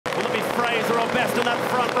Best on that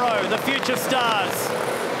front row, the future stars.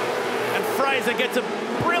 And Fraser gets a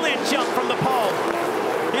brilliant jump from the pole.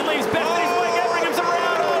 He leaves Best in his wake. Everingham's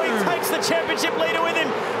around. Oh, he takes the championship leader with him.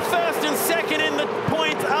 First and second in the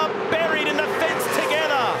points are buried in the fence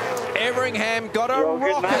together. Everingham got a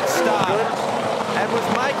rocket start and was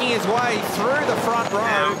making his way through the front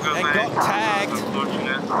row and got tagged.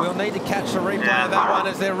 We'll need to catch the replay of that one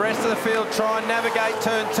as the rest of the field try and navigate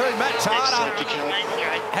turn 2. Matt Charter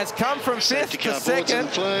has come from 5th to 2nd.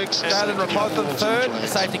 Jalen Robotham 3rd.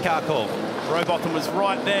 Safety car call. Robotham was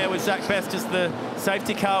right there with Zach Best as the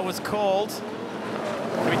safety car was called.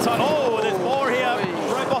 Oh, there's more here.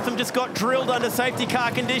 Robotham just got drilled under safety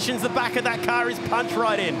car conditions. The back of that car is punched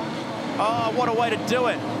right in. Oh, what a way to do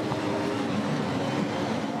it.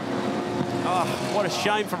 Oh, what a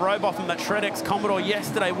shame for Robotham that Shred-X Commodore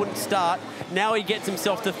yesterday wouldn't start. Now he gets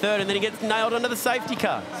himself to 3rd and then he gets nailed under the safety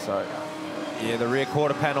car. So, yeah, the rear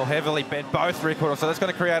quarter panel heavily bent, both rear quarters. So that's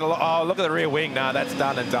going to create a lot. Oh, look at the rear wing. No, that's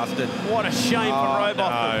done and dusted. What a shame for Robotham.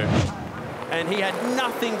 No. And he had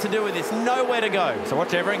nothing to do with this, nowhere to go. So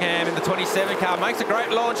watch Everingham in the 27 car, makes a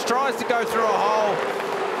great launch, tries to go through a hole.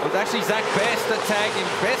 It was actually Zach Best that tagged him.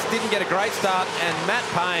 Best didn't get a great start, and Matt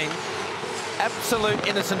Payne, absolute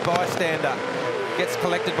innocent bystander, gets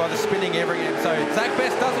collected by the spinning Everingham. So Zach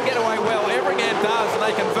Best doesn't get away well, Everingham does, and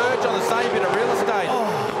they converge on the same bit of real estate.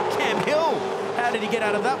 Oh, Cam Hill, how did he get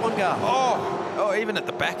out of that one, Gar? Oh, even at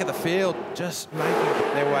the back of the field, just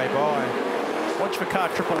making their way by. Watch for car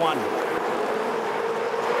 111.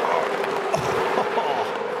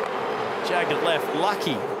 Jagged it left.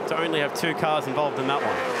 Lucky to only have 2 cars involved in that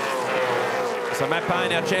one. So Matt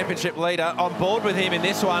Payne, our championship leader, on board with him in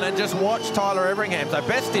this one, and just watch Tyler Everingham. So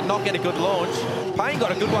Best did not get a good launch. Payne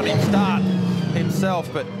got a good one in start himself,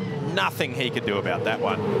 but nothing he could do about that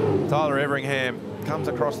one. Tyler Everingham comes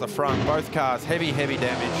across the front. Both cars, heavy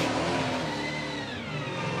damage.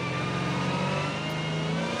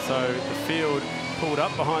 So the field pulled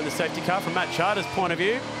up behind the safety car from Matt Charter's point of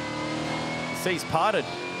view. The seas parted.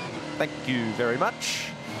 Thank you very much.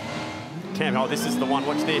 Cam, oh, this is the one.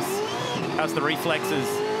 Watch this. How's the reflexes?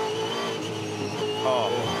 Oh,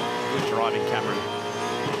 good driving, Cameron.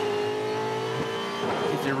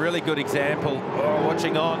 Gives you a really good example. Oh,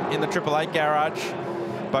 watching on in the 888 garage.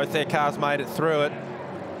 Both their cars made it through it.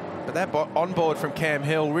 But that onboard from Cam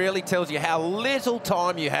Hill really tells you how little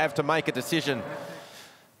time you have to make a decision.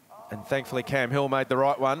 And thankfully, Cam Hill made the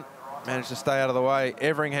right one. Managed to stay out of the way.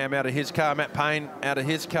 Everingham out of his car. Matt Payne out of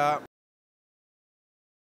his car.